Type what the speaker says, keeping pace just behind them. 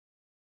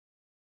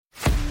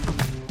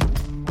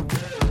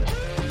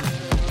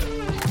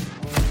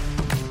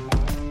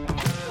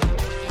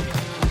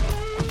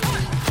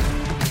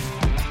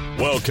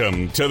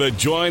Welcome to the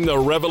Join the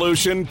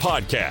Revolution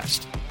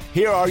podcast.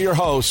 Here are your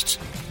hosts,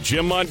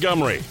 Jim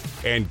Montgomery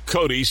and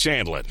Cody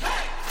Sandlin.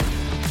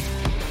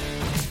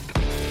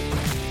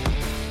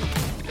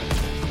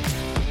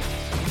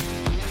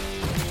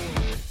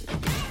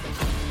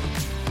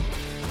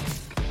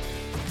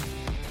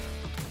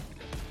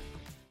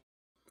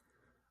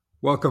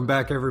 Welcome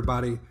back,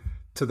 everybody,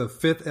 to the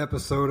 5th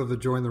episode of the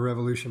Join the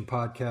Revolution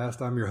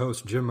podcast. I'm your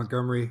host, Jim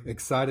Montgomery.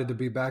 Excited to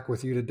be back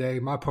with you today.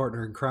 My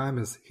partner in crime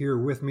is here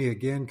with me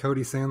again,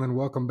 Cody Sandlin.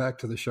 Welcome back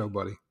to the show,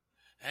 buddy.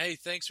 Hey,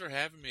 thanks for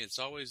having me. It's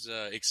always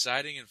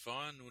exciting and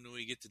fun when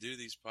we get to do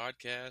these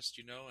podcasts,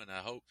 and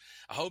I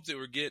hope that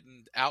we're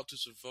getting out to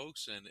some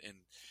folks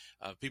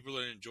and people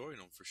are enjoying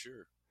them for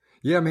sure.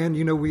 Yeah, man.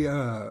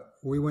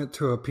 We went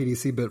to a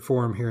PDC Bit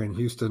forum here in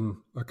Houston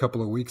a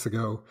couple of weeks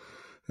ago.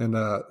 And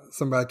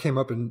somebody came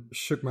up and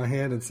shook my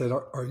hand and said,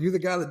 are you the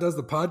guy that does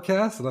the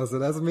podcast? And I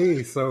said, that's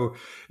me. So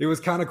it was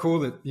kind of cool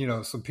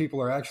that, some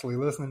people are actually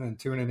listening and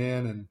tuning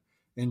in and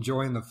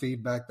enjoying the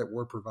feedback that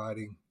we're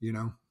providing,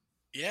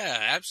 Yeah,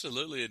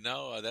 absolutely.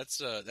 No,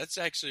 that's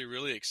actually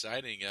really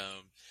exciting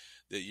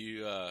that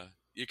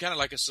you're kind of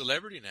like a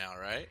celebrity now,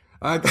 right?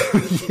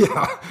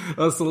 Yeah,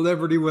 a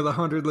celebrity with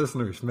 100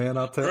 listeners, man.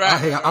 I'll take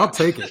it. I'll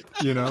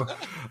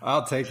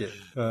take it.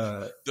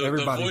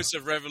 The voice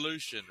of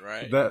revolution,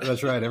 right?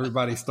 That's right.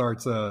 Everybody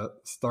starts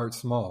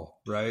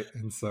small, right?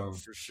 And so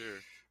for sure.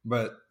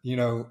 But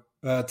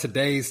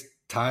today's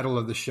title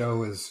of the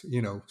show is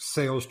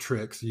sales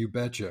tricks, you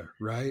betcha,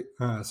 right?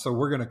 So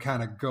we're going to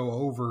kind of go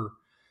over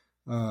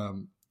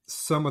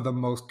some of the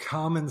most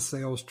common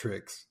sales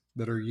tricks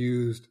that are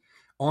used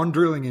on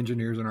drilling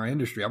engineers in our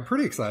industry. I'm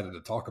pretty excited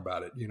to talk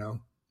about it,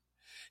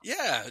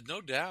 Yeah,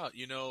 no doubt.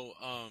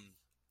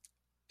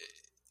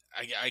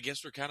 I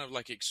guess we're kind of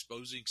like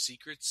exposing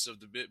secrets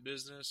of the bit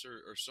business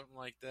or something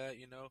like that,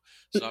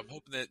 So I'm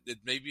hoping that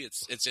maybe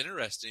it's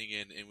interesting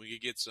and we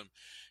could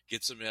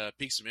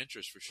pique some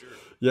interest for sure.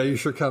 Yeah, you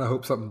sure kind of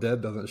hope something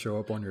dead doesn't show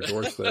up on your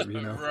doorstep,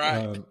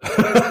 Right.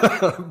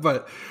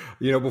 But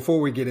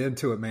before we get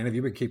into it, man, have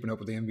you been keeping up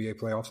with the NBA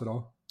playoffs at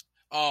all?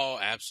 Oh,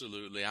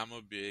 absolutely. I'm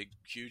a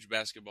huge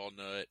basketball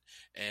nut.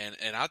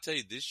 And I'll tell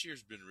you, this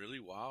year's been really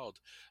wild.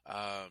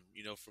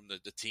 From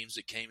the teams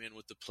that came in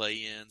with the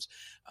play-ins,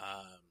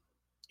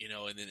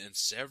 and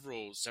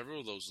several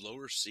of those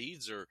lower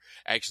seeds are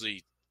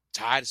actually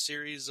tied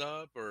series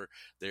up or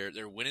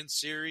they're winning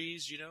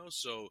series,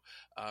 So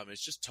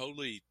it's just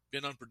totally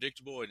been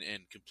unpredictable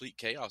and complete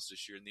chaos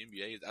this year in the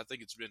NBA. I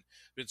think it's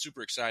been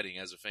super exciting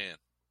as a fan.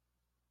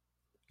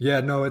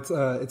 Yeah, no,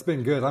 it's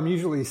been good. I'm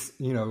usually,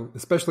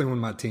 especially when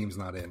my team's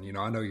not in,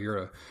 I know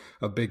you're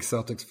a big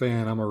Celtics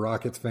fan. I'm a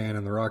Rockets fan,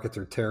 and the Rockets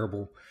are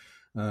terrible.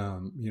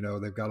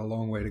 They've got a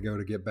long way to go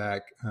to get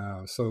back.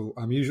 So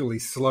I'm usually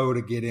slow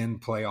to get in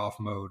playoff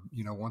mode,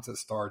 once it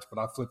starts. But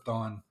I flipped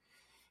on,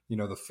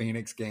 the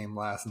Phoenix game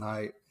last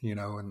night,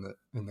 and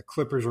the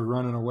Clippers were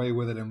running away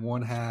with it in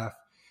one half.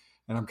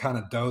 And I'm kind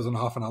of dozing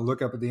off, and I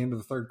look up at the end of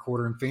the third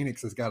quarter, and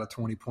Phoenix has got a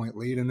 20-point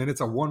lead. And then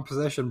it's a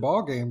one-possession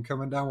ball game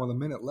coming down with a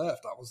minute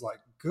left. I was like,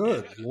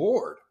 good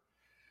Lord.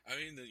 I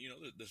mean,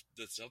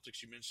 the Celtics,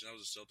 you mentioned I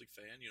was a Celtic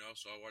fan,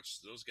 so I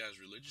watched those guys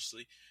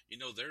religiously.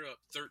 They're up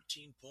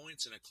 13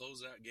 points in a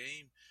closeout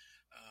game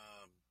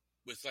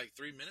with like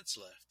 3 minutes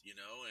left,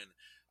 and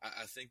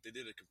I think they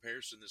did a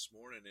comparison this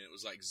morning, and it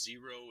was like 0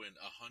 and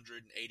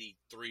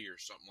 183 or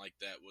something like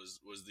that was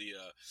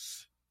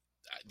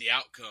the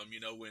outcome,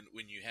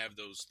 when you have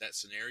that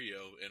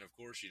scenario. And of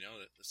course,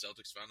 that the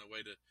Celtics found a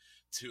way to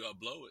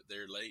blow it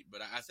there late.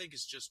 But I think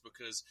it's just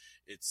because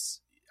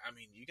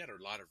you got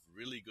a lot of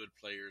really good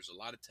players, a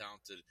lot of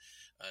talented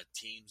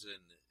teams,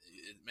 and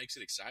it makes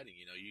it exciting.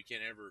 You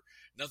can't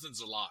nothing's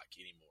a lock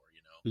anymore,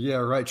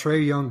 Yeah, right.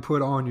 Trae Young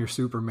put on your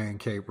Superman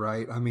cape,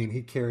 right? I mean,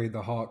 he carried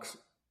the Hawks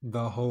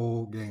the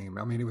whole game.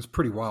 I mean, it was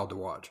pretty wild to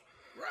watch.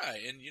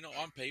 Right, and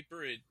on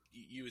paper,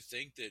 you would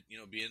think that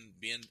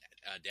being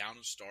down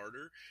a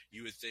starter,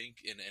 you would think,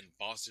 and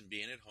Boston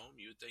being at home,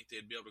 you would think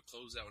they'd be able to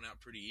close that one out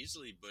pretty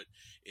easily. But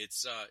it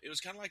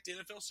was kind of like the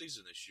NFL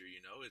season this year.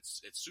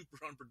 It's super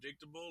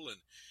unpredictable, and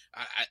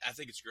I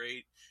think it's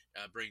great.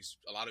 Brings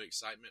a lot of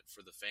excitement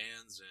for the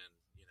fans, and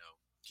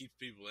keeps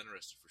people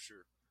interested for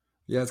sure.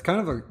 Yeah, it's kind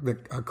of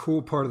a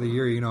cool part of the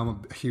year.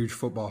 I'm a huge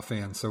football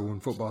fan. So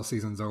when football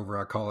season's over,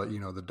 I call it,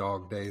 the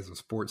dog days of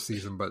sports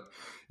season. But,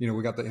 we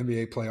got the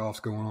NBA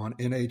playoffs going on.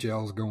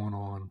 NHL's going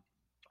on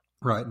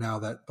right now.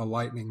 That the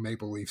Lightning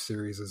Maple Leaf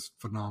series is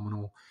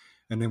phenomenal.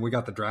 And then we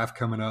got the draft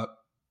coming up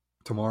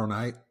tomorrow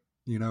night,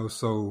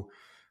 so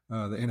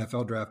the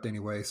NFL draft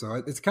anyway. So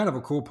it's kind of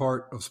a cool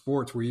part of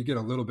sports where you get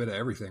a little bit of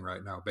everything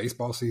right now.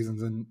 Baseball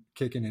season's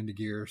kicking into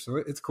gear. So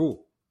it's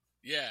cool.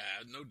 Yeah,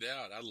 no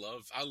doubt. I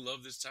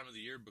love this time of the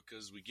year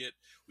because we get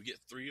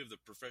 3 of the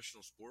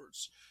professional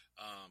sports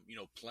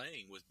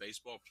playing with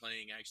baseball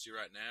playing actually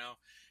right now,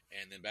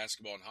 and then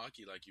basketball and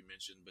hockey, like you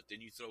mentioned. But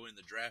then you throw in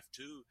the draft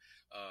too,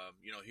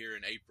 here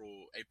in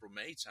April,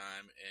 May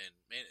time, and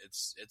man,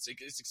 it's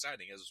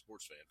exciting as a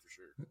sports fan for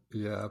sure.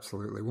 Yeah,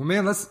 absolutely. Well,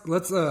 man, let's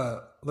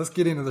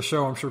get into the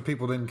show. I'm sure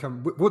people didn't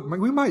come.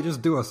 We might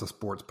just do us a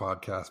sports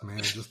podcast, man,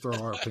 and just throw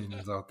our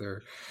opinions out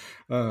there.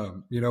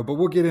 But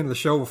we'll get into the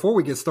show. Before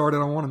we get started,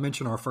 I want to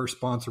mention our first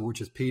sponsor,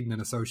 which is Peden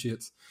and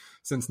Associates.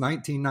 Since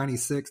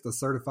 1996, the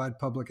Certified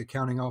Public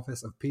Accounting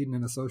Office of Peden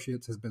and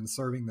Associates has been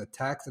serving the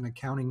tax and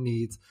accounting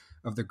needs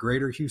of the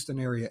greater Houston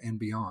area and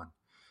beyond.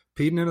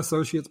 Peden and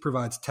Associates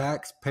provides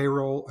tax,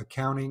 payroll,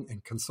 accounting,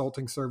 and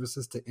consulting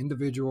services to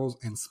individuals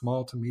and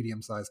small to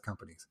medium-sized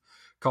companies.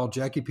 Call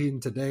Jackie Peden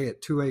today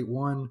at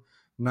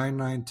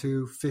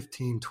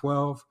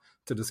 281-992-1512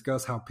 to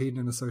discuss how Peden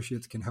and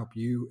Associates can help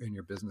you and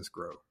your business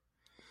grow.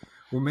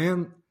 Well,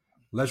 man,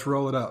 let's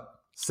roll it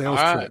up.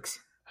 Sales tricks.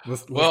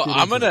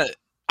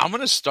 I'm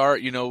gonna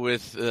start,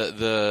 with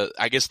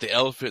I guess the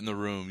elephant in the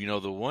room.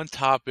 The one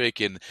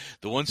topic and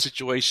the one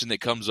situation that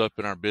comes up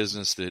in our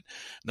business that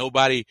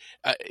nobody,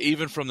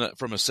 even from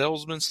a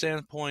salesman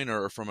standpoint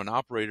or from an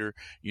operator,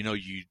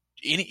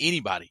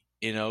 anybody,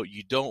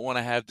 you don't want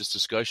to have this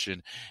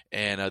discussion,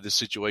 and this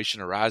situation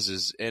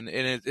arises, and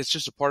it's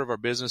just a part of our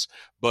business,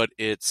 but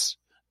it's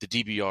the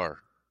DBR.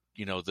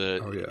 In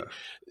the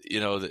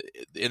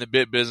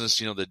bit business,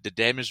 the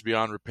damage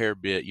beyond repair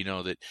bit,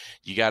 that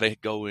you got to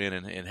go in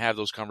and have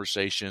those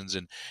conversations.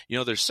 And,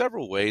 there's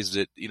several ways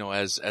that,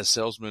 as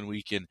salesmen,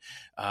 we can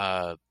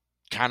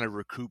kind of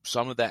recoup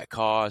some of that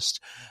cost.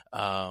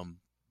 But,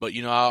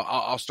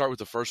 I'll start with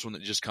the first one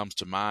that just comes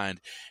to mind.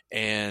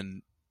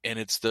 And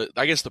it's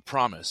the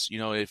promise,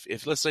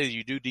 if let's say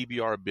you do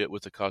DBR a bit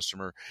with a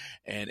customer,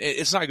 and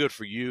it's not good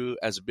for you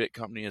as a bit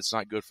company, it's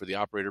not good for the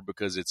operator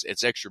because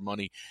it's extra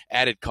money,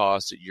 added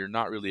costs that you're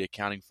not really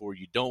accounting for,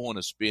 you don't want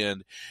to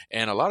spend.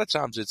 And a lot of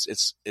times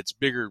it's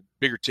bigger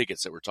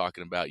tickets that we're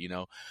talking about,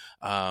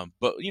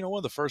 but one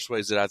of the first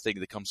ways that I think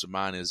that comes to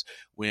mind is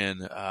when,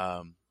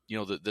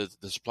 the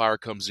supplier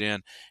comes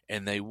in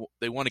and they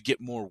want to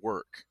get more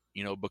work.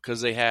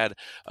 Because they had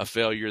a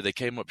failure, they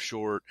came up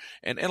short,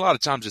 and a lot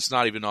of times it's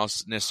not even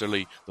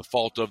necessarily the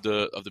fault of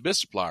the bit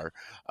supplier.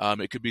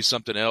 It could be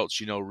something else,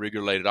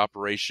 rig-related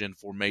operation,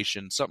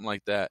 formation, something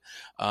like that.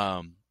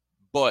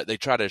 But they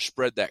try to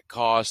spread that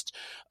cost,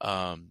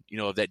 of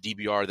that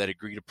DBR, that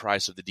agreed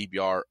price of the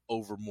DBR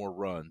over more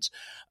runs.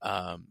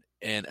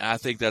 And I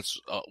think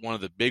that's one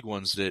of the big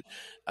ones that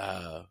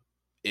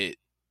it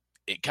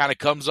kind of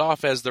comes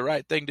off as the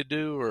right thing to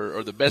do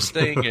or the best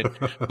thing,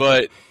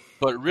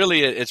 but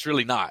really, it's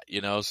really not,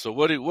 So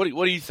what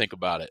do you think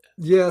about it?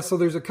 Yeah, so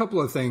there's a couple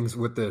of things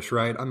with this,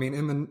 right? I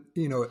mean,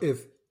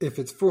 if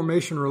it's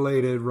formation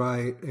related,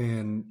 right,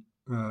 and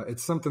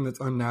it's something that's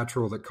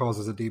unnatural that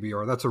causes a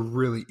DBR, that's a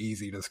really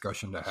easy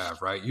discussion to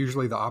have, right?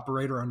 Usually the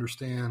operator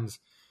understands,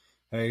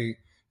 hey,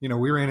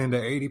 we ran into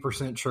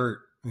 80% chert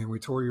and we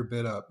tore your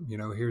bit up.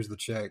 Here's the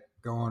check.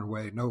 Go on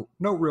away. No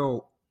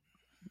real,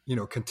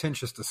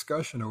 contentious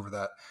discussion over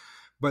that.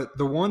 But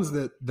the ones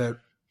that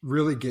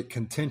really get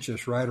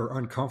contentious, right, or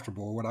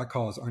uncomfortable, what I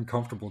call is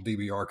uncomfortable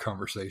DBR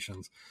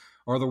conversations,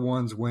 are the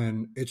ones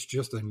when it's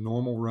just a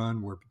normal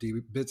run where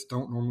bits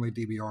don't normally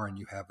DBR and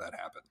you have that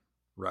happen,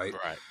 right?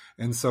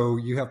 And so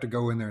you have to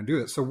go in there and do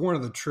it. So one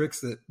of the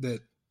tricks that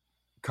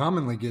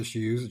commonly gets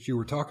used that you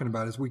were talking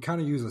about is we kind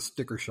of use a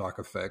sticker shock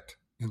effect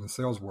in the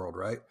sales world,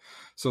 right?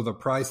 So the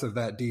price of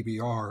that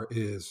DBR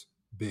is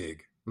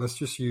big. Let's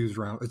just use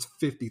it's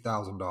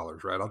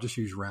 $50,000, right? I'll just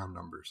use round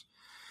numbers.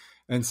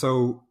 And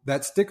so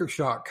that sticker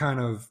shock kind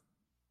of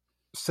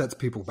sets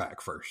people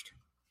back first,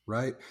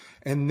 right?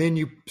 And then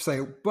you say,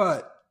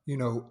 but,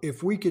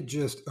 if we could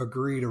just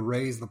agree to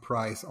raise the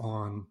price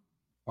on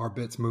our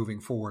bits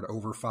moving forward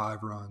over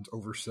 5 runs,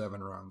 over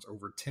 7 runs,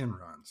 over 10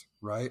 runs,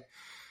 right?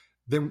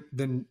 Then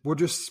we'll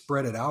just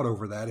spread it out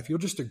over that. If you'll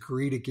just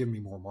agree to give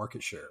me more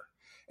market share.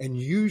 And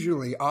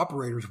usually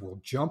operators will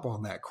jump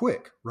on that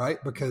quick,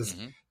 right? Because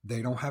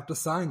they don't have to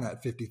sign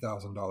that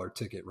 $50,000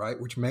 ticket, right?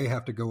 Which may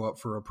have to go up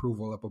for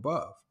approval up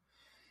above.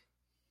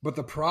 But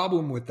the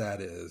problem with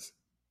that is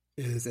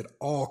it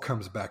all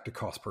comes back to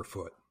cost per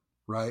foot,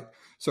 right?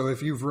 So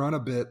if you've run a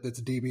bit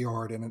that's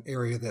DBR'd in an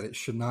area that it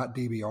should not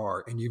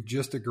DBR, and you've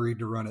just agreed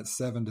to run it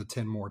 7 to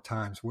 10 more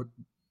times, what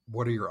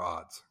are your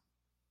odds?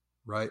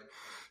 Right.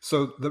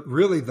 So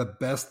really the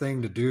best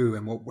thing to do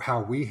and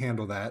how we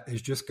handle that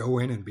is just go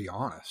in and be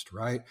honest.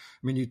 Right. I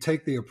mean, you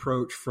take the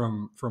approach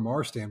from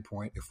our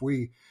standpoint, if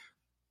we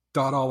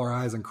dot all our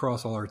I's and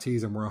cross all our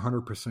T's and we're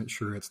 100%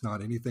 sure it's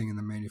not anything in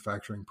the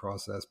manufacturing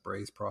process,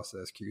 braze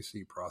process,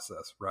 QC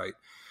process, right,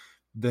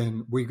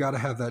 then we've got to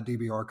have that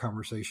DBR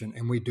conversation.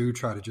 And we do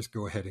try to just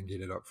go ahead and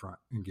get it up front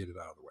and get it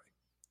out of the way.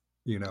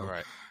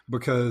 Right.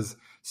 Because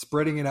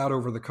spreading it out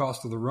over the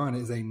cost of the run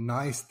is a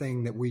nice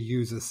thing that we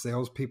use as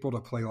salespeople to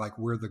play like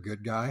we're the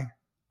good guy,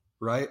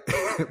 right?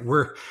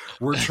 we're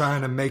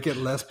trying to make it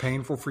less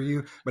painful for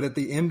you. But at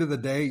the end of the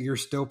day, you're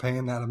still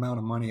paying that amount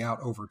of money out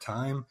over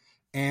time.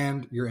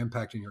 and you're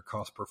impacting your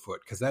cost per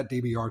foot, because that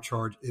DBR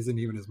charge isn't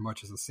even as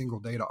much as a single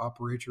day to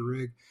operate your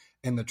rig,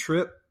 and the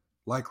trip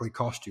likely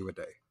cost you a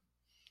day,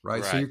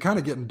 right? So you're kind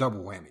of getting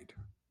double whammied.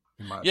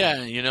 Yeah,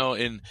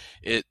 and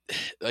it,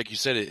 like you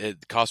said,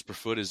 it cost per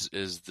foot is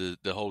the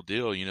whole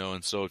deal,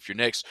 and so if your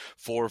next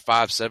 4 or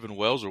 5, 7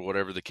 wells or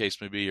whatever the case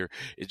may be, or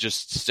it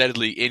just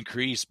steadily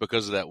increased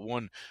because of that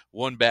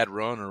one bad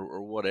run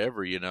or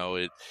whatever,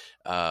 it's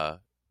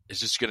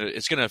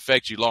gonna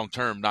affect you long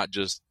term, not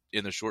just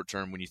in the short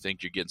term when you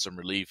think you're getting some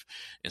relief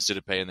instead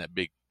of paying that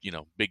big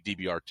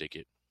DBR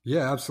ticket.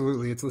 Yeah,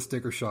 absolutely. It's the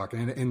sticker shock,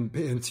 and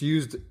it's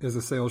used as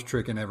a sales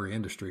trick in every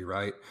industry,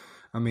 right?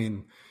 I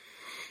mean,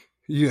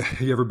 you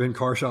ever been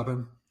car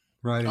shopping,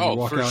 right? And you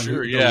walk out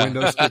sure, and the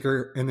window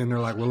sticker, and then they're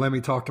like, well, let me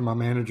talk to my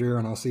manager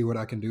and I'll see what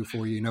I can do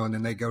for you, and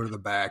then they go to the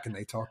back and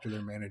they talk to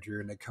their manager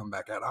and they come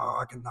back out, oh,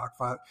 I can knock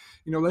 5.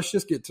 Let's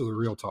just get to the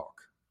real talk,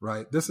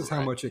 right? This is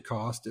how much it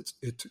cost.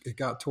 It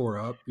got tore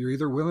up. You're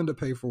either willing to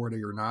pay for it or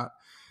you're not,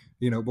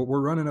 but we're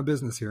running a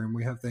business here and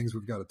we have things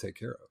we've got to take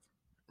care of.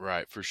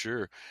 Right, for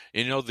sure.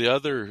 And the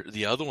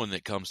other one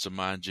that comes to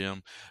mind,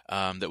 Jim,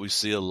 that we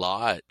see a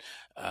lot,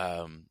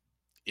 and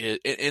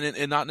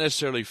not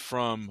necessarily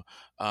from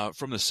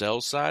the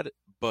sales side,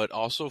 but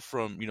also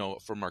from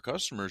our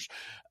customers.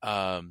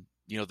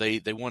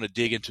 They want to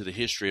dig into the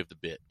history of the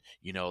bit,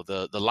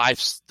 the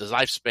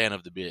lifespan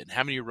of the bit, and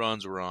how many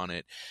runs were on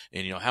it,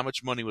 and how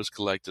much money was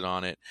collected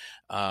on it.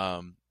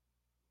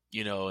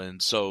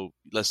 And so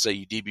let's say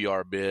you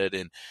DBR a bit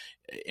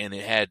and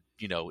it had,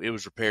 it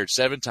was repaired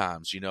 7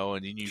 times, and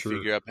then you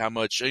figure out how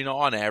much,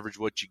 on average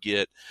what you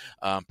get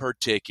per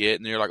ticket,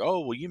 and you're like,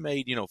 oh, well, you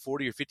made, $40,000 or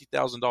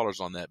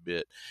 $50,000 on that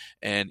bit.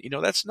 And,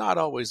 that's not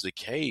always the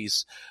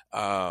case.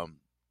 Back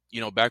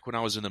when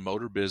I was in the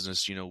motor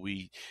business,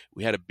 we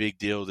had a big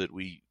deal that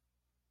we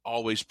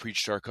always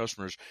preached to our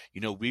customers,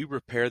 we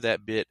repair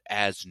that bit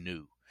as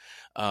new.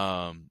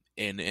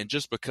 And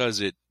just because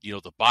the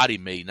body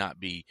may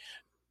not be,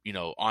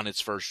 on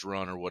its first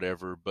run or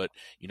whatever, but,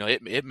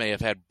 it may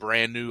have had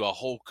brand new, a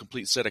whole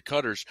complete set of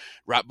cutters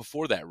right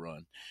before that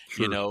run,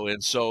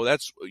 and so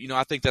that's,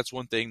 I think that's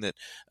one thing that,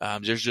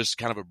 there's just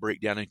kind of a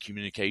breakdown in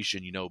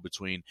communication,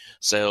 between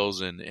sales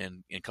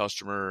and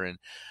customer. And,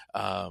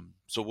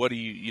 so what do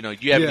you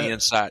have any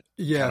insight?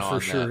 Yeah,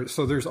 for sure. That?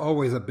 So there's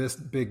always a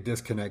big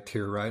disconnect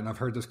here, right? And I've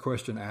heard this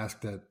question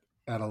asked at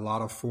a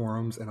lot of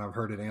forums, and I've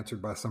heard it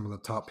answered by some of the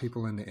top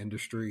people in the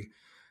industry.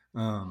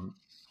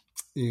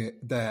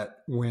 That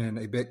when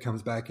a bit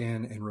comes back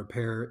in and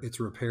it's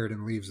repaired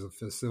and leaves the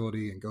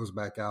facility and goes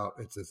back out,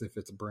 it's as if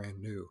it's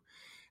brand new.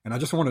 And I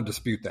just want to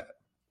dispute that,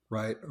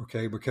 right?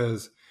 Okay,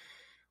 because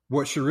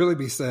what should really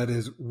be said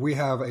is we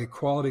have a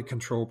quality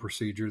control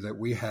procedure that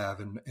we have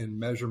in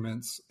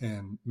measurements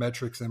and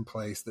metrics in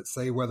place that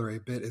say whether a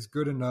bit is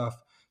good enough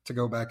to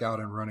go back out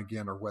and run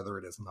again or whether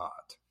it is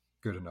not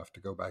good enough to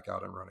go back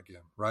out and run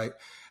again, right?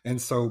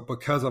 And so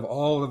because of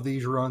all of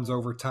these runs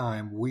over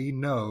time, we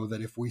know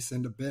that if we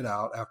send a bit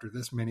out after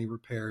this many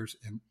repairs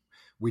and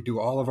we do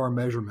all of our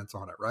measurements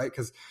on it, right?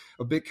 Because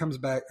a bit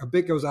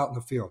goes out in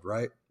the field,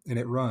 right? And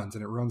it runs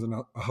in a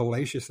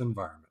hellacious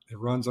environment. It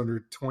runs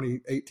under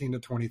 18 to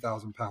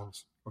 20,000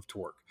 pounds of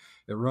torque.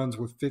 It runs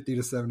with 50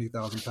 to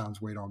 70,000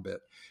 pounds weight on bit.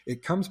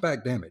 It comes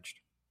back damaged,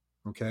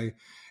 okay?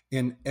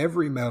 In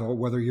every metal,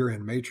 whether you're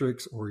in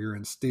matrix or you're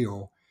in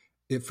steel,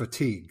 it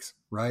fatigues,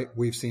 right?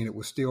 We've seen it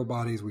with steel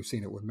bodies. We've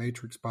seen it with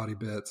matrix body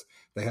bits.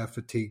 They have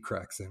fatigue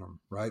cracks in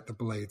them, right? The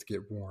blades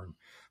get worn.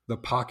 The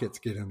pockets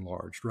get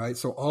enlarged, right?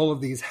 So all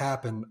of these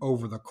happen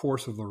over the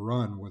course of the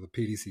run with a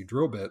PDC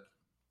drill bit.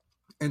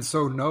 And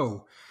so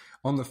no,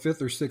 on the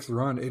 5th or 6th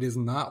run, it is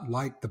not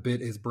like the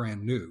bit is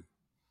brand new,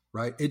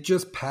 right? It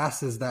just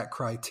passes that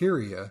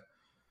criteria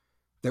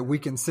that we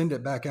can send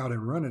it back out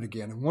and run it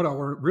again. And what I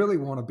really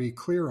want to be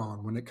clear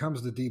on when it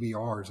comes to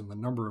DBRs and the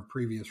number of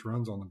previous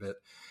runs on the bit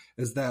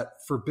is that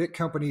for bit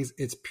companies,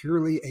 it's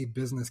purely a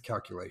business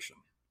calculation,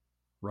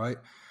 right?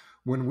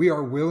 When we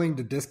are willing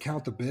to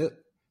discount the bit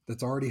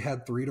that's already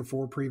had 3 to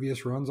 4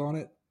 previous runs on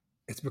it,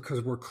 it's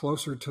because we're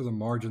closer to the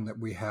margin that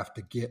we have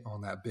to get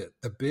on that bit.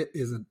 The bit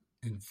is an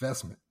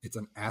investment. It's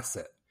an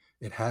asset.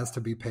 It has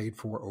to be paid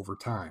for over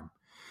time,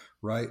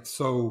 right?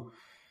 So,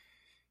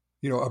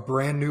 a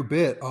brand new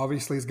bit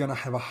obviously is going to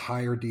have a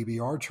higher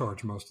DBR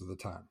charge most of the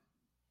time.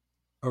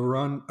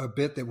 A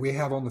bit that we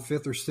have on the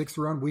 5th or 6th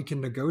run, we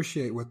can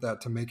negotiate with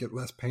that to make it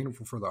less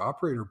painful for the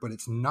operator, but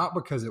it's not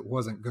because it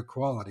wasn't good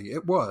quality.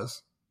 It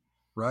was,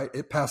 right?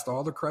 It passed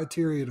all the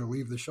criteria to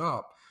leave the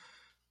shop,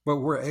 but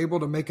we're able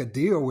to make a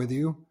deal with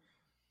you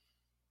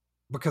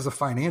because of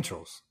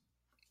financials.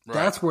 Right.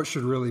 That's what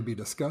should really be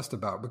discussed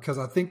about, because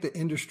I think the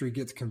industry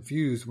gets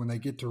confused when they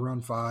get to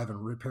run 5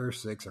 and repair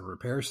 6 and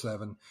repair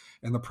 7,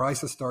 and the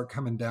prices start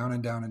coming down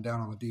and down and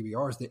down on the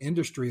DBRs. The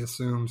industry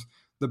assumes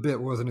the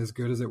bit wasn't as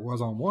good as it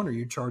was on one, or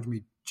you charge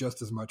me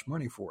just as much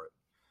money for it.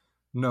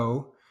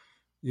 No,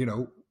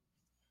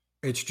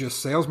 it's just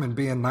salesmen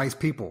being nice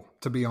people,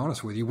 to be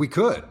honest with you. We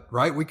could,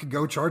 right? We could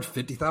go charge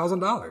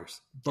 $50,000,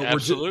 but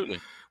absolutely.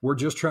 We're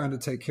just trying to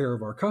take care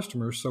of our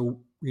customers.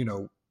 So,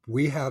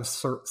 we have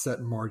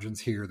set margins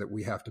here that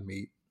we have to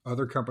meet.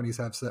 Other companies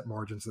have set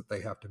margins that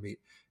they have to meet.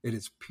 It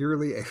is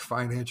purely a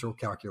financial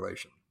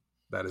calculation.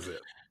 That is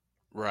it.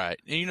 Right.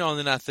 And, and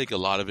then I think a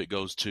lot of it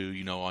goes to,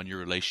 on your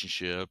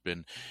relationship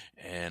and,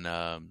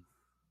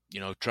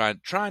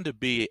 trying to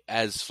be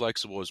as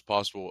flexible as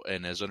possible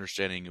and as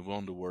understanding and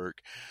willing to work.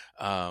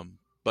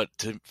 But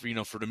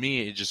for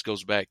me, it just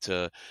goes back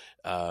to,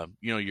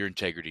 your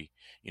integrity,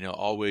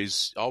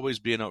 always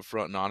being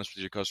upfront and honest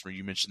with your customer.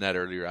 You mentioned that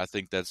earlier. I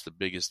think that's the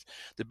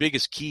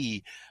biggest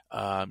key,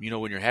 when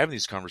you're having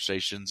these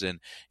conversations. And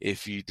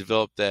if you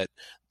develop that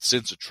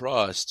sense of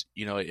trust,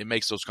 it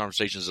makes those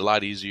conversations a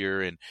lot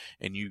easier. And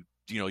you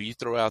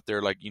throw out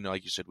there, like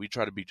you said, we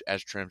try to be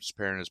as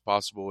transparent as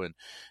possible.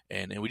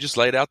 And we just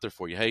lay it out there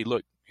for you. Hey,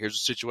 look, here's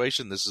the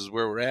situation. This is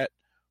where we're at.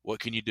 What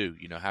can you do?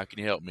 How can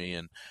you help me?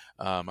 And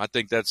I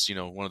think that's,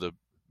 one of the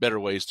better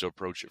ways to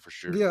approach it for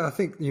sure. Yeah, I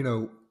think,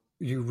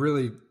 you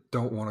really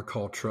don't want to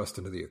call trust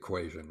into the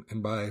equation.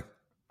 And by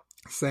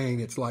saying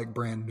it's like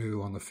brand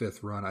new on the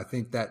fifth run, I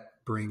think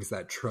that brings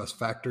that trust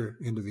factor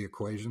into the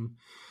equation.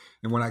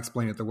 And when I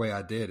explain it the way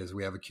I did is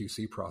we have a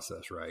QC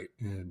process, right?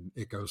 And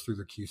it goes through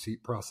the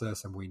QC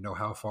process and we know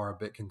how far a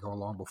bit can go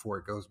along before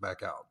it goes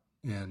back out.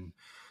 And,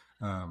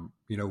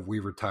 we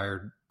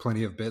retired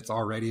plenty of bits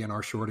already in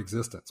our short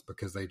existence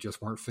because they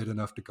just weren't fit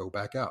enough to go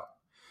back out.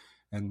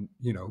 And,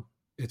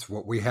 it's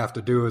what we have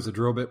to do as a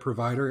drill bit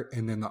provider.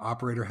 And then the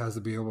operator has to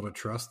be able to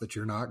trust that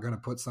you're not going to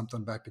put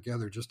something back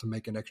together just to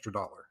make an extra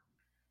dollar.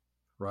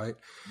 Right.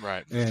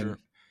 Right. And sure.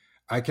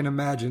 I can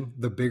imagine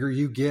the bigger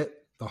you get,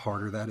 the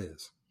harder that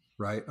is.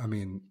 Right. I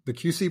mean, the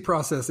QC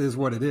process is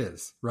what it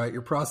is, right?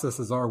 Your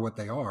processes are what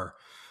they are.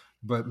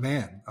 But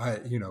man,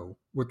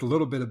 with the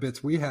little bit of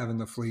bits we have in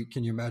the fleet,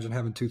 can you imagine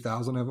having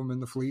 2,000 of them in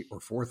the fleet or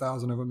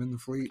 4,000 of them in the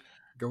fleet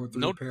going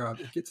through repair?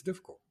 It gets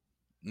difficult.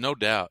 No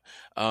doubt.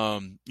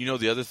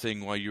 The other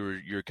thing while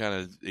you're kind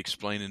of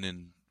explaining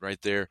in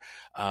right there,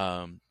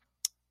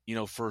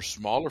 for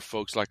smaller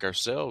folks like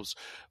ourselves,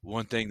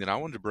 one thing that I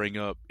wanted to bring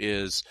up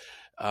is,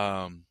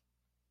 the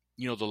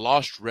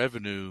lost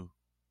revenue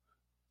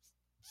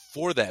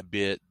for that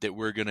bit that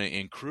we're going to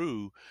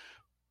accrue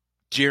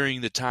during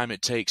the time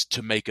it takes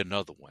to make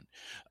another one.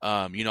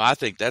 I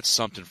think that's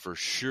something for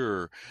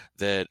sure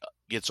that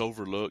gets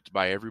overlooked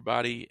by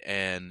everybody.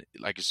 And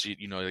like I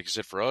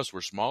said, for us,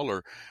 we're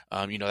smaller.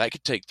 That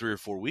could take 3 or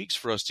 4 weeks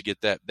for us to get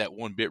that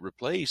one bit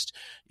replaced,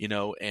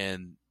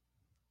 and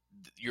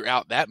you're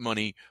out that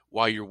money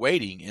while you're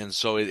waiting. And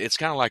so it's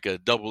kind of like a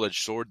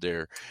double-edged sword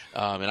there.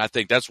 And I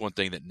think that's one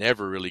thing that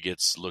never really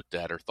gets looked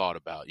at or thought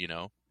about,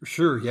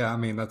 Sure. Yeah. I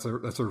mean, that's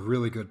a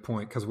really good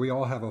point because we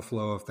all have a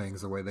flow of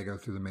things the way they go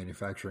through the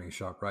manufacturing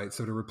shop, right?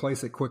 So to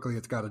replace it quickly,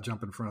 it's got to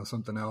jump in front of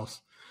something else.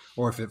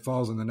 Or if it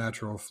falls in the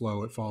natural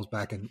flow, it falls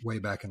way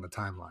back in the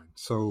timeline.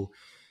 So,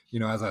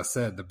 as I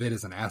said, the bit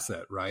is an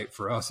asset, right?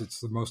 For us, it's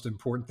the most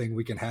important thing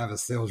we can have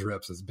as sales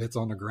reps is bits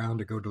on the ground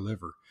to go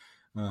deliver.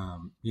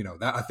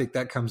 That I think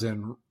that comes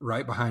in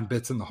right behind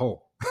bits in the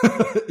hole,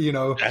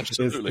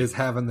 Absolutely. is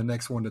having the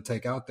next one to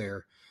take out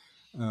there.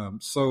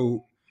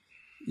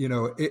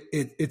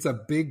 It's a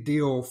big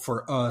deal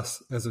for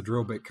us as a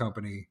drill bit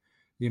company.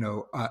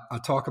 I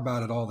talk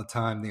about it all the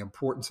time, the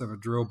importance of a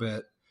drill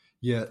bit,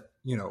 yet,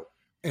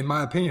 in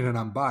my opinion, and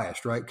I'm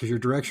biased, right? Because your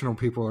directional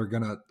people are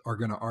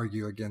gonna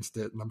argue against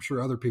it, and I'm sure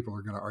other people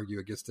are gonna argue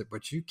against it,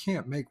 but you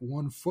can't make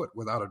 1 foot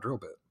without a drill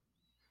bit.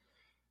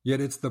 Yet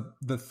it's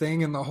the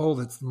thing in the hole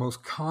that's the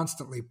most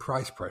constantly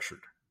price pressured,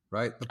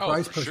 right? The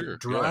price pressure, sure.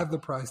 drive the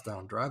price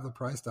down.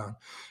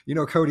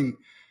 Cody,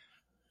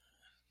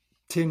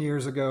 10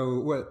 years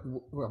ago,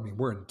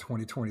 we're in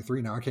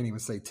 2023 now. I can't even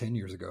say 10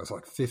 years ago. It's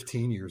like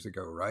 15 years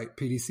ago, right?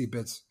 PDC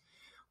bits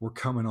were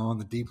coming on.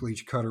 The deep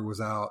leach cutter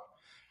was out.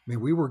 I mean,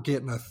 we were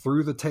getting a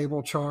through the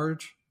table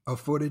charge, a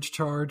footage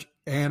charge,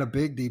 and a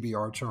big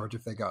DBR charge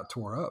if they got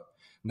tore up.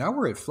 Now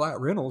we're at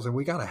flat rentals and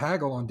we got to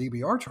haggle on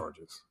DBR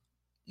charges.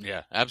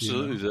 Yeah,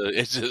 absolutely.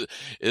 It's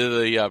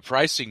the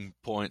pricing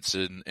points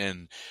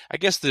and I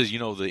guess the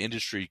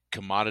industry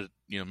commodity,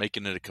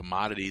 making it a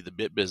commodity, the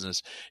bit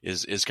business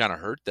is kind of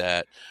hurt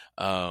that.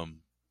 For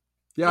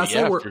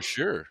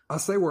sure. I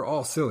say we're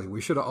all silly.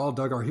 We should have all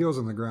dug our heels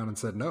in the ground and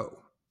said no.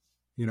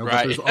 Right.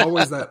 But there's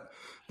always that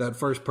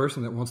first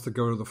person that wants to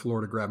go to the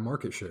floor to grab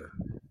market share,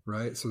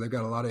 right? So they've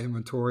got a lot of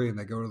inventory and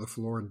they go to the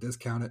floor and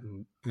discount it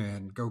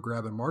and go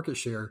grabbing market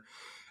share.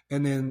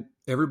 And then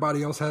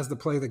everybody else has to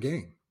play the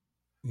game.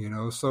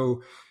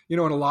 So, in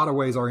a lot of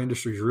ways, our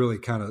industry's really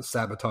kind of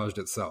sabotaged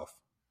itself.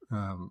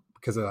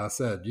 Because as I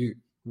said,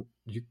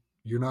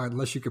 you're not,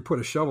 unless you could put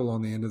a shovel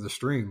on the end of the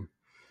string,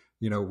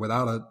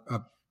 without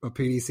a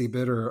PDC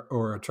bit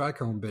or a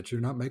tricone bit, you're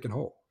not making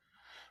whole.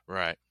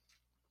 Right.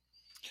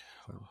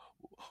 So.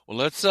 Well,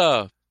 let's,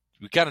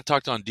 we kind of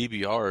talked on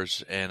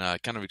DBRs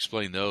and kind of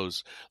explained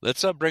those.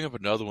 Let's bring up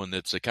another one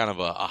that's a kind of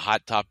a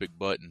hot topic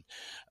button,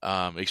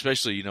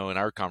 especially, in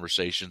our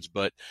conversations,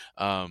 but,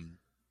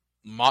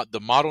 the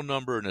model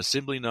number and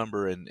assembly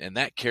number and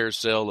that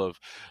carousel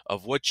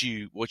of what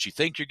you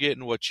think you're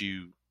getting,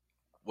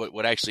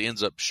 what actually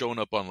ends up showing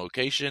up on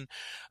location.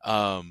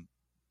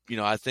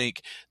 I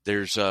think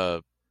there's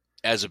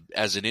as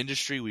an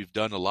industry, we've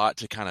done a lot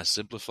to kind of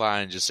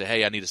simplify and just say,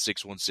 hey, I need a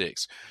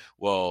 616.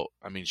 Well,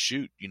 I mean,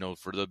 shoot,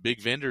 for the big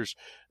vendors,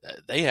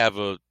 they have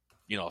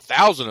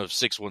 1,000 of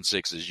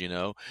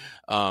 616s.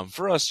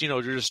 For us,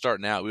 you're just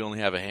starting out. We only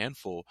have a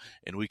handful,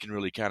 and we can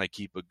really kind of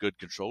keep a good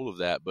control of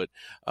that. But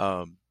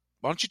why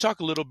don't you talk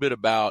a little bit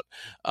about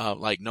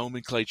like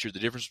nomenclature, the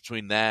difference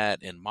between that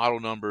and model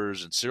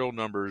numbers and serial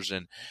numbers,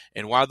 and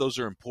why those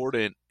are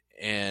important,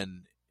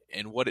 and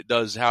what it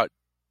does, how it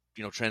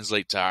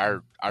translate to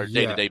our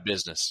day-to-day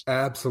business.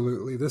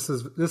 Absolutely. This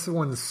is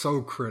one that's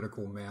so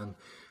critical, man.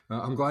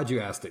 I'm glad you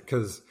asked it,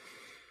 because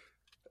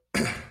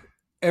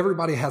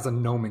everybody has a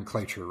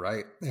nomenclature,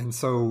 right? And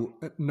so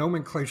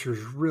nomenclature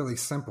is really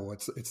simple.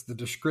 It's the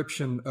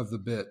description of the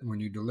bit when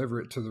you deliver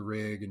it to the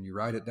rig and you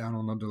write it down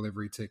on the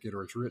delivery ticket,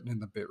 or it's written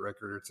in the bit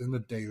record, or it's in the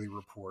daily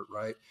report,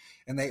 right?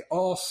 And they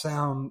all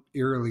sound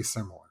eerily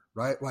similar,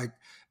 right? Like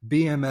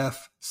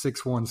BMF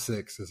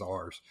 616 is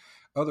ours.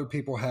 Other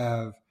people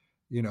have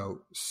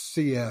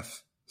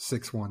CF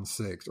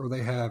 616, or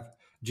they have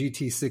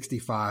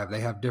GT65. They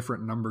have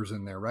different numbers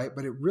in there, right?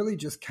 But it really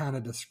just kind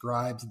of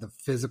describes the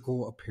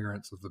physical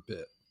appearance of the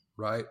bit,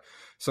 right?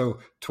 So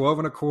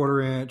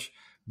 12.25 inch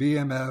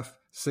BMF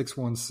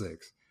 616.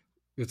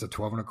 It's a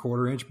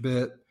 12.25 inch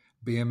bit.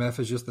 BMF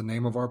is just the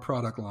name of our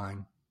product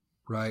line,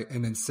 right?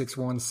 And then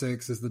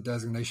 616 is the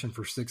designation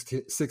for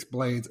six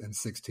blades and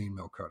 16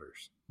 mil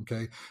cutters.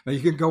 Okay. Now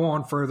you can go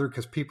on further,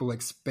 because people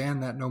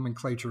expand that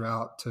nomenclature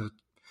out to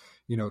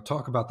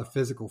talk about the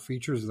physical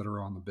features that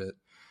are on the bit.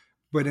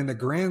 But in the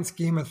grand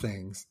scheme of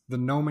things, the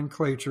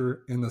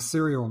nomenclature and the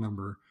serial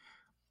number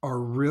are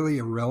really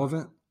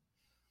irrelevant.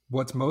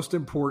 What's most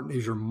important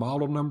is your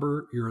model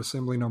number, your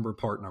assembly number,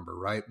 part number,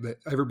 right?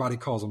 Everybody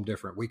calls them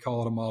different. We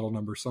call it a model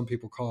number. Some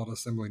people call it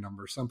assembly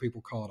number. Some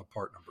people call it a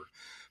part number.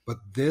 But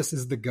this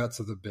is the guts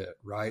of the bit,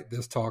 right?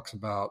 This talks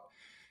about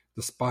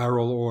the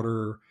spiral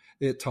order.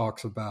 It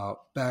talks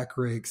about back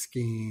rake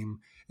scheme.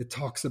 It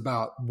talks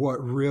about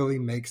what really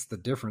makes the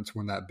difference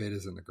when that bit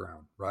is in the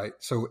ground, right?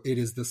 So it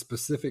is the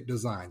specific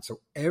design.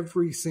 So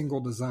every single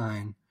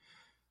design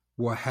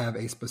will have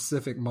a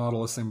specific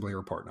model, assembly,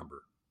 or part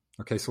number.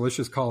 Okay, so let's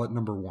just call it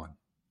number 1,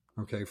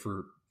 okay,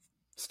 for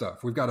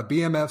stuff. We've got a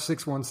BMF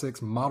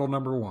 616 model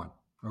number 1,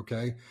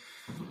 okay?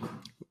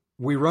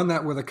 We run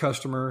that with a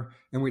customer,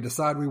 and we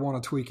decide we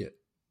want to tweak it.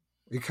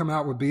 We come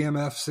out with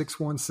BMF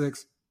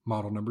 616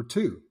 model number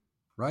 2,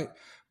 right?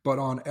 But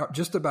on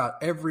just about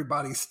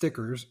everybody's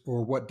stickers,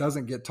 or what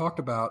doesn't get talked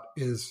about,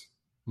 is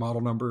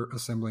model number,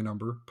 assembly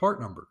number,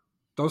 part number.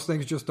 Those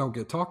things just don't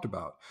get talked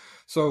about.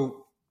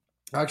 So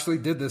I actually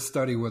did this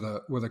study with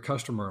a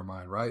customer of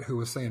mine, right, who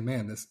was saying,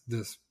 man,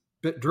 this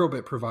drill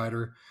bit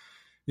provider,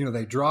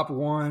 they drop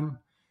one,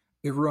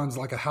 it runs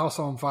like a house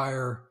on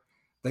fire.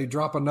 They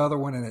drop another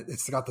one, and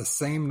it's got the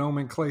same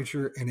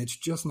nomenclature, and it's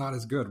just not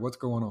as good. What's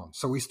going on?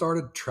 So we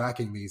started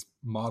tracking these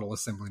model,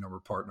 assembly number,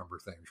 part number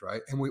things,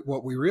 right? And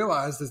what we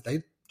realized is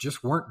they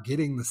just weren't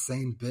getting the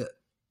same bit,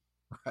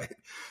 right?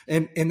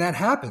 And that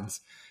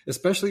happens,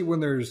 especially when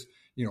there's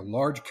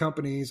large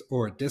companies,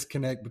 or a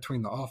disconnect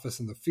between the office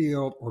and the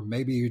field, or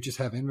maybe you just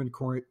have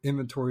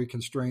inventory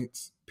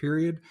constraints,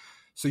 period.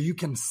 So you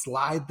can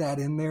slide that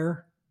in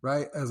there,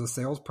 right, as a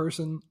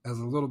salesperson, as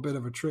a little bit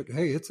of a trick.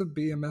 Hey, it's a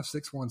BMF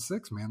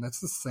 616, man.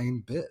 That's the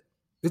same bit.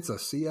 It's a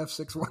CF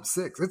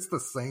 616. It's the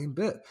same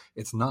bit.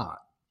 It's not,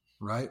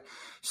 right?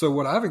 So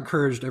what I've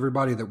encouraged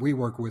everybody that we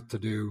work with to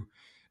do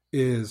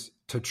is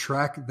to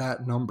track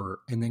that number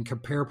and then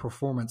compare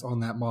performance on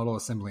that model,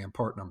 assembly, and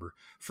part number.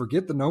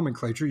 Forget the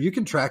nomenclature. You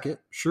can track it,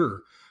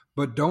 sure,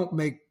 but don't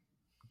make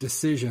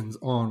decisions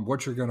on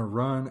what you're going to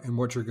run and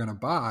what you're going to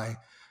buy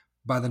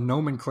by the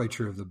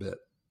nomenclature of the bit.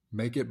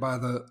 Make it by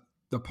the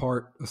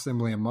part,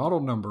 assembly, and model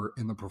number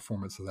in the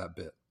performance of that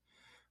bit.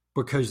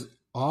 Because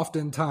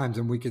oftentimes,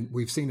 and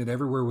we've seen it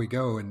everywhere we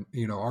go, and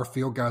our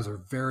field guys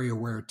are very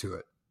aware to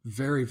it,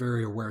 very,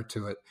 very aware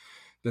to it,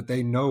 that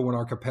they know when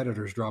our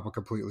competitors drop a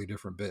completely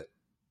different bit,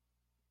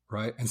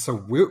 right? And so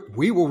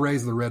we will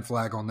raise the red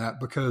flag on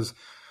that, because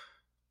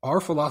our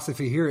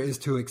philosophy here is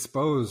to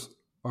expose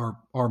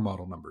our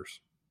model numbers,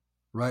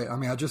 right? I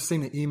mean, I just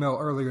seen an email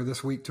earlier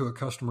this week to a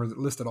customer that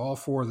listed all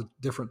 4 of the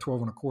different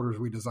 12.25s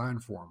we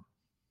designed for them,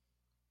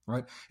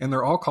 right? And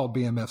they're all called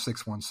BMF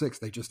 616.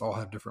 They just all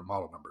have different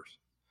model numbers.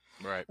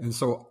 Right. And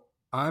so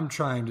I'm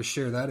trying to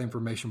share that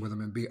information with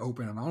them and be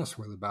open and honest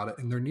with them about it.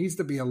 And there needs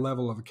to be a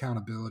level of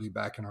accountability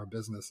back in our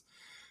business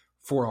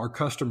for our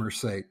customer's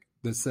sake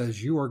that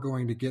says you are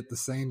going to get the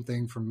same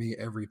thing from me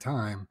every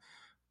time,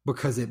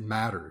 because it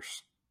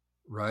matters,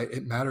 right?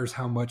 It matters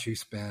how much you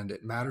spend.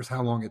 It matters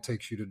how long it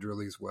takes you to drill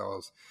these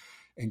wells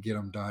and get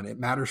them done. It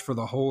matters for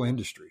the whole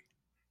industry,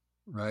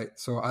 right?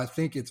 So I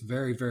think it's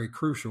very, very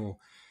crucial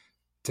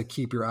to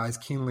keep your eyes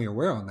keenly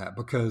aware on that,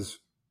 because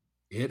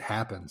it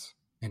happens,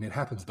 and it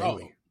happens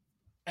daily. Oh,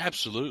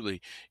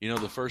 absolutely.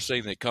 The first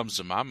thing that comes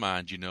to my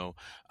mind,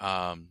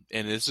 and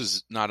this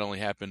has not only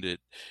happened at,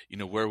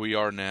 where we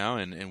are now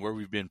and where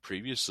we've been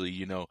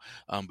previously,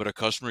 but a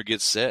customer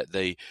gets set.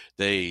 They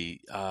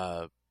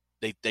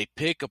they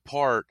pick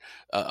apart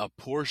a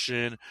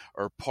portion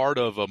or part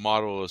of a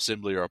model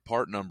assembly or a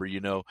part number,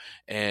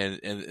 and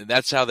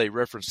that's how they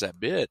reference that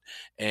bit.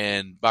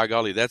 And by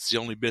golly, that's the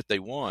only bit they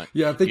want,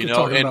 Yeah, I think you're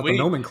talking and about the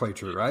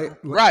nomenclature, right?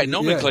 right, Yeah,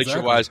 nomenclature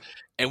exactly. wise.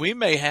 And we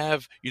may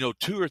have,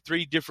 2 or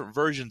 3 different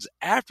versions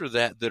after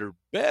that are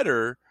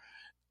better,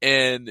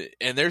 and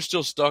they're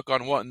still stuck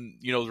on wanting,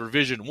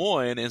 revision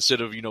 1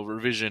 instead of,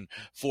 revision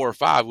 4 or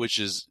 5, which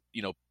is,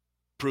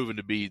 proven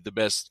to be the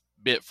best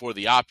bit for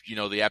the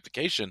the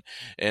application.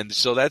 And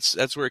so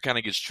that's where it kind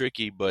of gets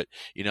tricky. But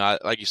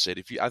like you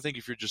said, I think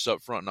if you're just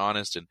upfront and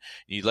honest and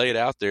you lay it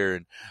out there,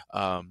 and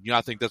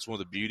I think that's one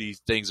of the beauty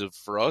things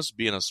for us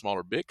being a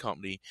smaller bit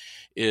company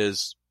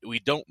is we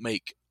don't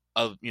make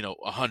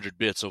 100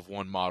 bits of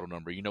one model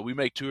number. We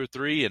make 2 or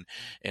 3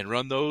 and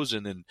run those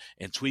and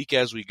tweak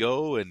as we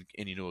go, and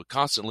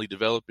constantly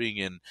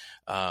developing and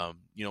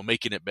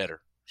making it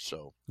better.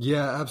 So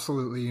yeah,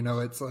 absolutely.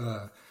 It's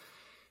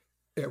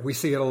we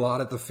see it a lot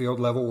at the field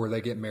level where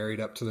they get married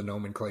up to the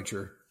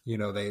nomenclature.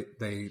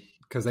 They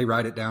because they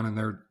write it down in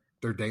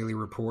their daily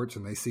reports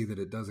and they see that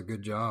it does a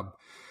good job.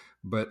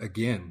 But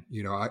again,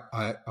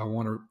 I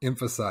want to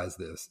emphasize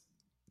this.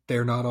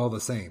 They're not all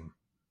the same.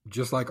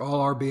 Just like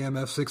all our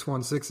BMF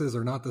 616s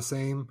are not the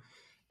same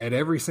at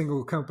every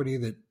single company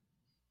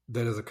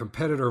that is a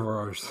competitor of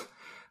ours.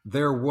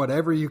 They're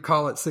whatever you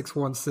call it,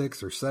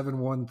 616 or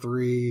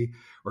 713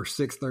 or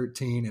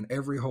 613, and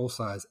every hole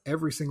size,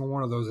 every single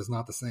one of those is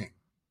not the same.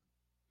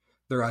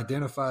 They're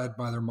identified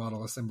by their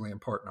model assembly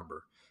and part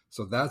number.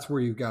 So that's where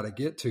you've got to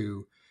get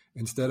to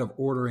instead of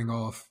ordering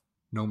off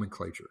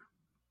nomenclature.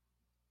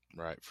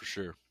 Right, for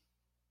sure.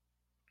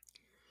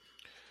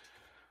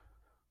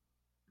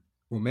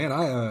 Well, man,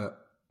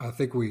 I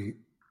think we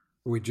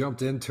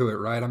jumped into it,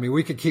 right? I mean,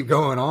 we could keep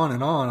going on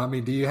and on. I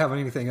mean, do you have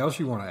anything else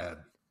you want to add?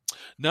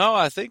 No,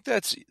 I think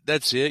that's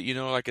it.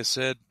 Like I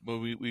said,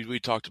 when we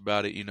talked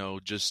about it,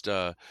 just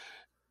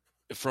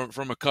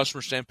from a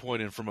customer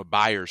standpoint and from a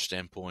buyer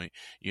standpoint,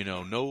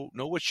 know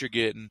what you're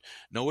getting,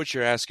 know what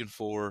you're asking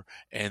for,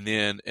 and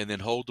then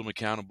hold them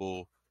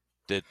accountable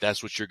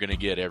that's what you're going to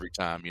get every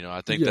time.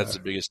 I think that's the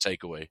biggest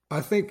takeaway.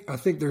 I think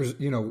there's,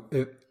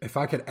 if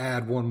I could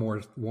add one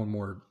more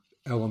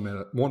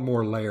element, one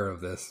more layer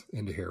of this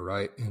into here,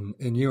 right?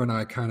 And you and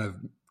I kind of,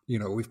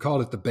 we've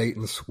called it the bait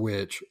and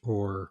switch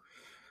or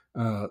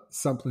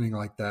something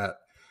like that.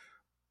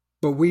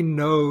 But we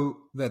know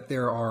that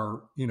there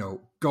are,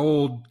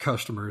 gold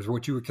customers,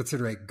 what you would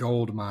consider a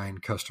gold mine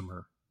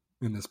customer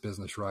in this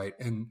business, right?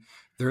 And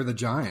they're the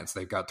giants.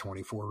 They've got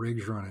 24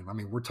 rigs running. I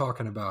mean, we're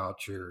talking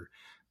about your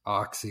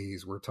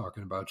Oxys, we're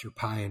talking about your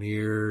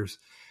Pioneers,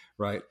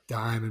 right?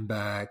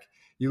 Diamondback.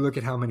 You look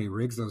at how many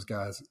rigs those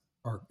guys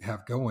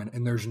have going,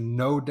 and there's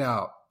no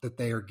doubt that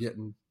they are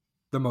getting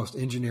the most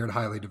engineered,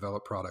 highly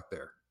developed product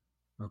there.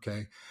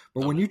 Okay.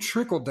 But when you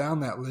trickle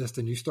down that list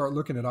and you start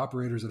looking at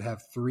operators that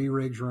have 3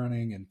 rigs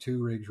running and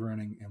 2 rigs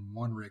running and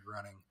 1 rig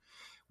running,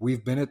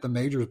 we've been at the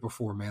majors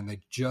before, man. They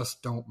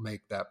just don't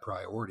make that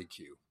priority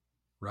queue,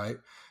 right?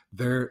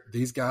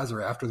 These guys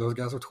are after those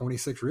guys with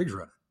 26 rigs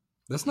running.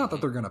 That's not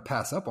that they're going to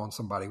pass up on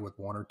somebody with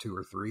 1 or 2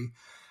 or 3,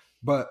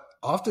 but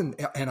often,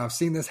 and I've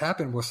seen this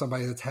happen with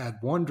somebody that's had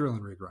 1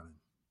 drilling rig running,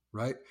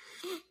 right?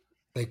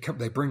 They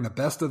bring the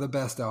best of the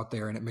best out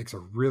there, and it makes a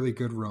really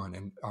good run.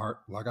 And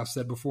like I've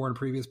said before in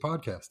previous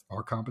podcasts,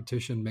 our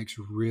competition makes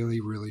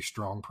really, really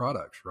strong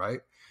products, right?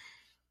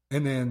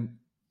 And then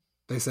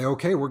they say,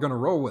 okay, we're going to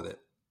roll with it.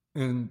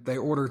 And they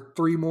order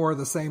 3 more of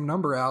the same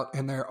number out,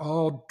 and they're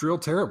all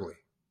drilled terribly.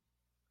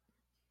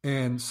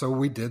 And so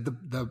we did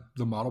the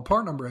model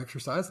part number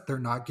exercise. They're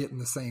not getting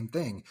the same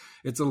thing.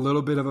 It's a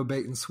little bit of a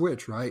bait and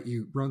switch, right?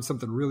 You run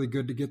something really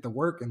good to get the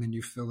work, and then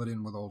you fill it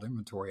in with old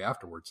inventory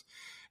afterwards.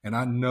 And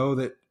I know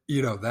that,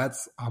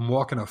 I'm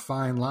walking a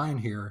fine line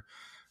here,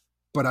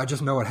 but I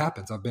just know it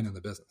happens. I've been in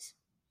the business.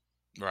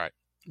 Right.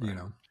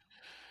 No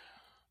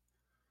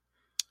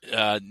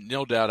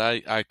doubt.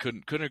 I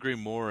couldn't agree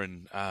more.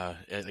 And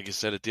like I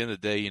said, at the end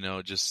of the day,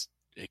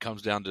 it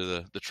comes down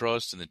to the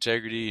trust and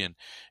integrity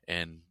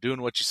and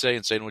doing what you say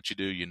and saying what you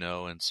do,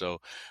 And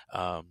so,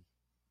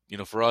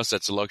 for us,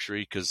 that's a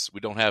luxury because we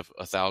don't have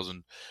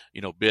 1,000,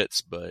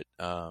 bits, but,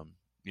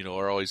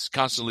 are always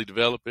constantly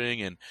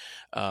developing. And,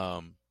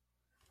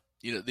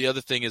 the other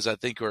thing is I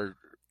think our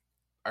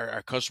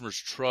customers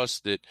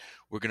trust that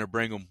we're going to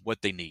bring them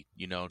what they need,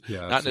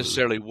 not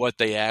necessarily what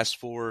they asked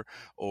for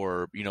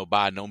or,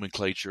 by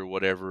nomenclature or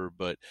whatever,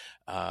 but,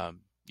 I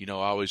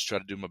always try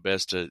to do my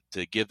best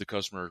to give the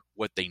customer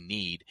what they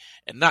need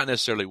and not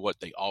necessarily what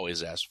they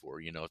always ask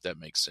for, if that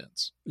makes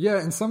sense. Yeah.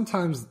 And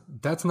sometimes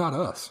that's not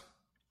us,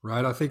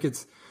 right? I think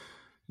it's,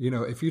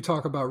 if you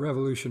talk about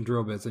Revolution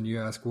drill bits and you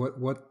ask what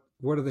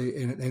are they,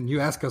 and you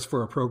ask us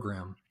for a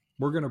program,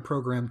 we're going to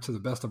program to the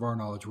best of our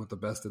knowledge what the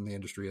best in the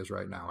industry is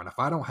right now. And if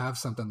I don't have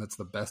something that's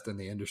the best in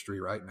the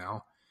industry right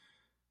now,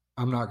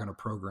 I'm not going to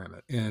program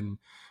it. And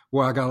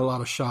I got a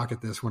lot of shock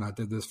at this when I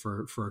did this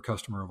for a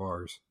customer of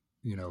ours.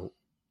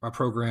 I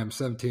programmed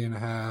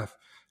 17.5,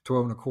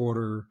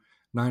 12.25,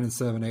 9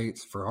 7/8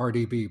 for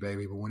RDB,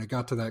 baby. But when it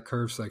got to that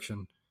curve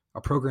section, I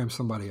programmed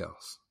somebody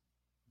else,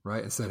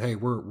 right? And said, hey,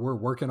 we're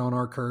working on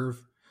our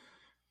curve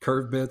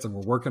bits and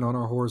we're working on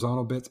our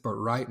horizontal bits, but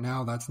right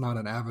now that's not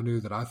an avenue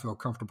that I feel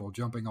comfortable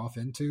jumping off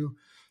into.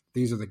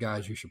 These are the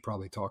guys you should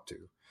probably talk to.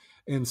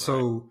 And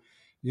so,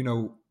 you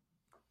know,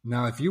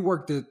 now if you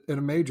worked at a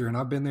major and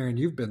I've been there and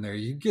you've been there,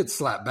 you get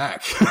slapped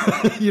back.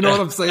 You know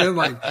what I'm saying?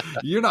 Like,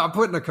 you're not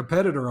putting a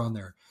competitor on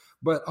there.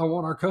 But I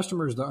want our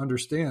customers to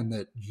understand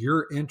that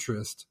your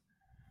interest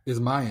is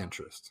my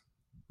interest,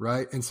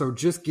 right? And so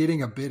just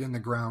getting a bid in the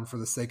ground for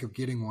the sake of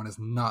getting one is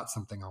not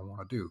something I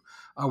want to do.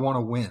 I want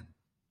to win.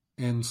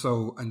 And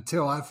so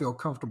until I feel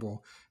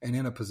comfortable and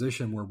in a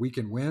position where we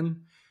can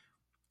win,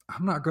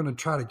 I'm not going to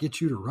try to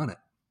get you to run it.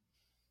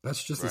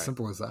 That's just as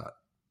simple as that.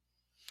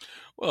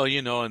 Well,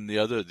 you know, and the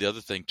other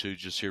thing too,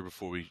 just here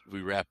before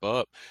we wrap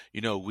up,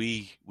 you know,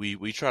 we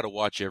try to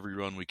watch every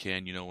run we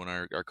can, you know, when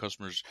our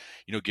customers,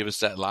 you know, give us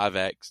that live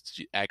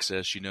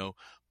access, you know,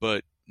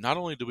 but not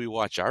only do we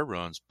watch our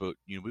runs, but,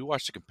 you know, we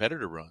watch the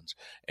competitor runs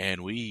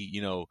and we,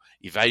 you know,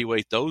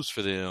 evaluate those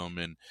for them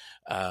and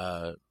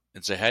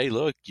say, hey,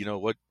 look, you know,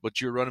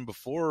 what you're running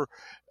before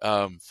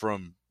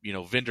from, you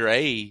know, vendor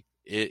A,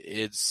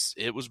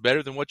 it was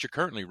better than what you're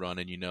currently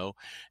running, you know,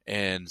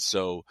 and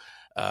so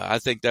I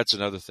think that's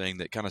another thing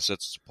that kind of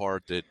sets us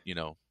apart that, you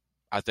know,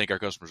 I think our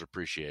customers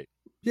appreciate.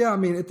 Yeah, I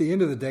mean, at the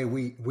end of the day,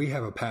 we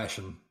have a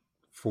passion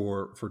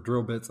for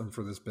drill bits and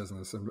for this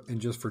business and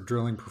just for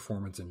drilling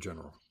performance in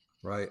general,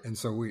 right? And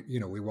so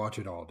we watch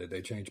it all. Did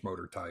they change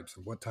motor types?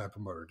 And what type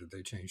of motor did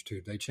they change to?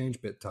 Did they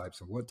change bit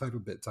types? And what type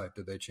of bit type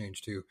did they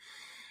change to?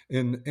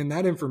 And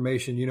that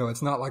information, you know,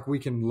 it's not like we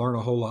can learn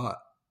a whole lot.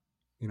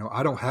 You know,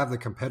 I don't have the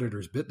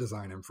competitor's bit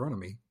design in front of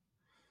me.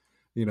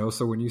 You know,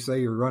 so when you say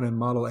you're running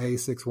model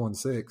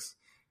A616,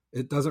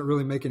 it doesn't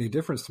really make any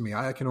difference to me.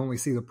 I can only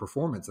see the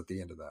performance at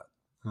the end of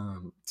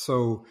that.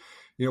 So,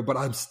 you know, but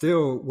I'm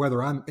still,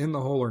 whether I'm in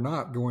the hole or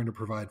not, going to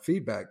provide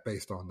feedback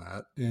based on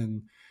that.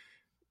 And,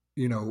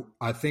 you know,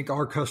 I think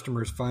our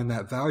customers find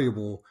that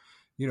valuable,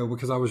 you know,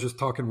 because I was just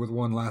talking with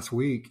one last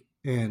week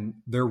and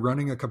they're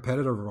running a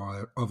competitor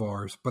of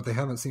ours, but they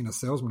haven't seen a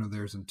salesman of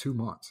theirs in 2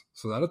 months.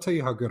 So that'll tell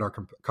you how good our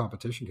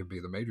competition can be,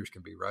 the majors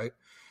can be, right?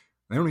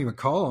 They don't even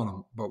call on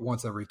them but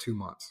once every 2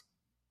 months.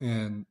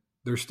 And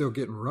they're still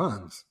getting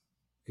runs,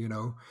 you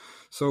know?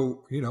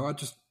 So, you know,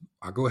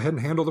 I go ahead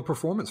and handle the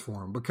performance for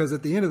them because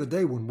at the end of the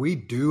day, when we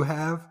do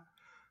have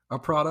a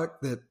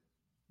product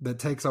that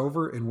takes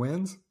over and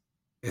wins,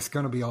 it's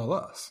going to be all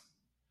us,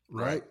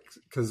 right?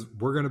 Because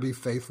we're going to be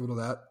faithful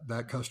to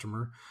that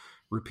customer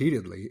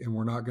repeatedly. And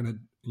we're not going to,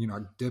 you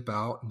know, dip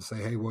out and say,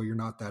 hey, well, you're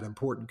not that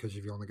important because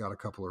you've only got a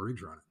couple of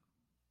rigs running.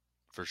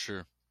 For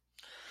sure.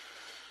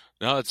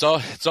 No, it's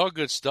all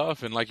good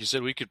stuff, and like you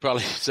said, we could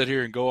probably sit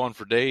here and go on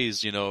for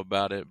days, you know,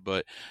 about it.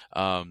 But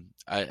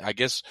I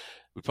guess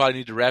we probably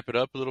need to wrap it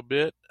up a little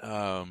bit.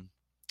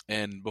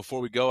 And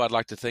before we go, I'd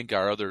like to thank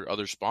our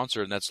other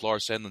sponsor, and that's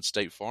Sandlin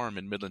State Farm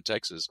in Midland,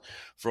 Texas.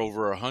 For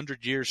over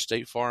 100 years,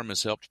 State Farm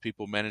has helped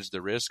people manage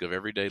the risk of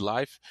everyday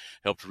life,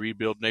 helped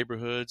rebuild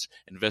neighborhoods,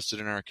 invested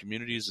in our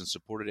communities, and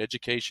supported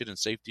education and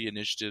safety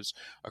initiatives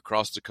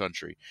across the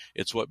country.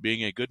 It's what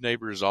being a good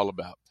neighbor is all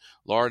about.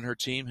 Laura and her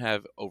team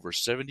have over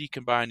 70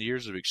 combined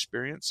years of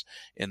experience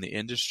in the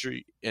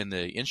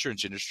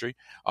insurance industry,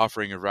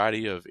 offering a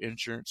variety of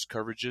insurance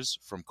coverages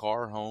from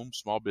car, home,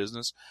 small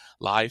business,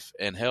 life,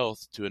 and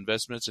health to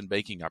investments and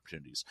banking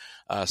opportunities.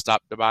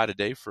 Stop by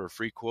today for a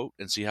free quote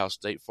and see how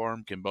State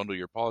Farm can bundle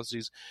your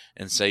policies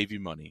and save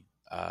you money.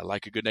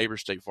 Like a good neighbor,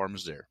 State Farm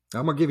is there.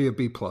 I'm going to give you a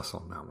B+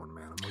 on that one,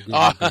 man. I'm going to give you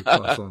a B+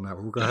 on that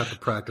one. We're going to have to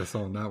practice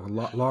on that one.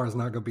 Laura's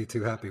not going to be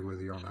too happy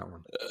with you on that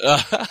one.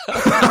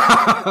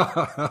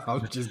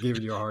 I'm just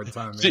giving you a hard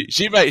time, man.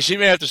 She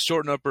may have to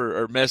shorten up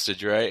her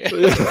message, right?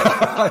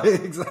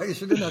 Exactly.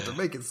 She didn't have to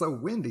make it so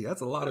windy.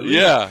 That's a lot of reading.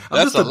 Yeah,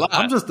 that's a lot.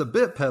 I'm just a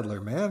bit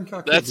peddler, man.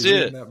 That's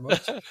it. That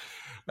much.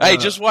 Hey,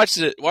 just watch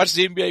the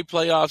NBA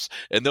playoffs,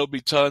 and there'll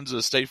be tons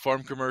of State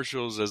Farm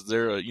commercials as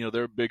they're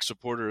a big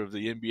supporter of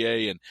the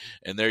NBA,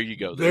 and there you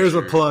go. There's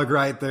a plug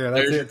right there.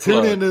 That's it.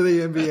 Tune into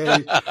the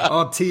NBA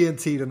on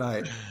TNT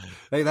tonight.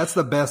 Hey, that's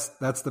the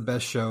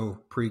best show,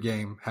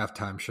 pregame,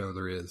 halftime show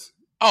there is.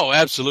 Oh,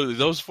 absolutely.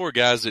 Those four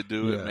guys that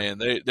do it,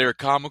 man, they're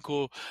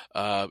comical,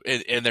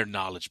 and they're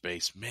knowledge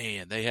based.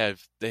 Man, they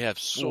have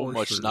so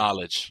much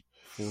knowledge.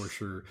 For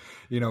sure.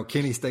 You know,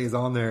 Kenny stays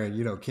on there and,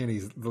 you know,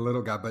 Kenny's the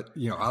little guy, but,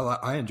 you know,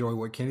 I enjoy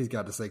what Kenny's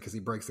got to say because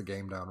he breaks the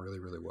game down really,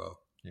 really well.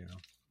 You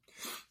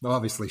know,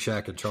 obviously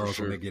Shaq and Charles,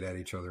 when they get at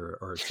each other,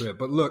 are a trip.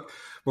 But look,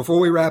 before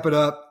we wrap it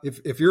up,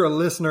 if you're a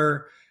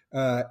listener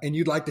and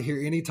you'd like to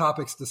hear any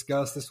topics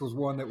discussed, this was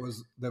one that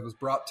was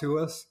brought to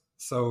us.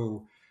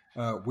 So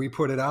we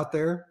put it out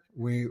there.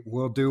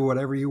 We'll do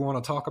whatever you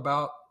want to talk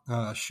about.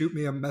 Shoot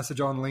me a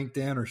message on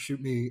LinkedIn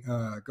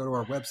or go to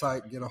our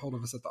website and get a hold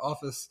of us at the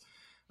office.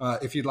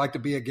 If you'd like to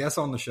be a guest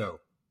on the show,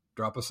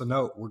 drop us a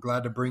note. We're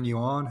glad to bring you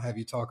on, have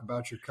you talk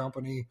about your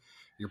company,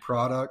 your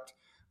product,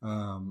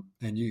 and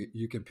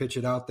you can pitch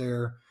it out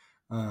there.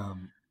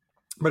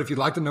 But if you'd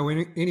like to know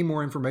any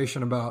more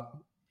information about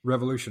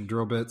Revolution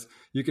Drill Bits.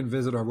 You can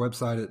visit our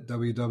website at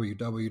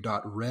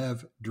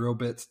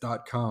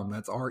www.revdrillbits.com.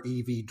 That's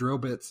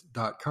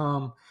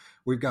revdrillbits.com.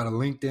 We've got a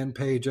LinkedIn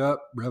page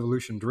up,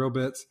 Revolution Drill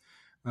Bits,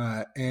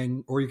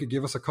 or you could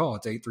give us a call.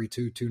 It's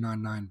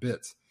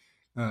 832-299-BITS.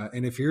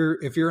 And if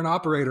you're an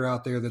operator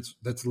out there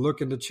that's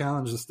looking to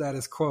challenge the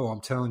status quo, I'm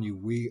telling you,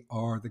 we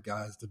are the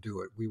guys to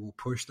do it. We will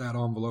push that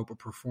envelope of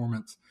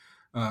performance,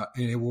 and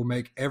it will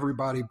make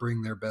everybody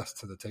bring their best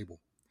to the table.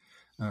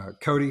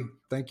 Cody,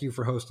 thank you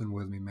for hosting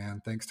with me,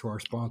 man. Thanks to our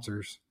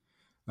sponsors.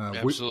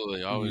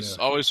 Absolutely.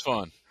 Always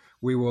fun.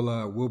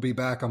 We'll be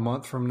back a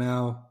month from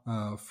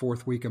now,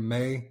 fourth week of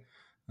May.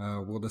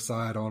 We'll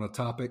decide on a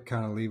topic,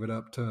 kind of leave it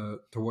up to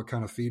what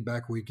kind of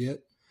feedback we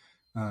get.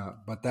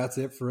 But that's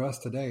it for us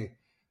today.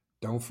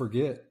 Don't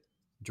forget,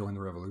 join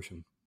the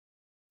revolution.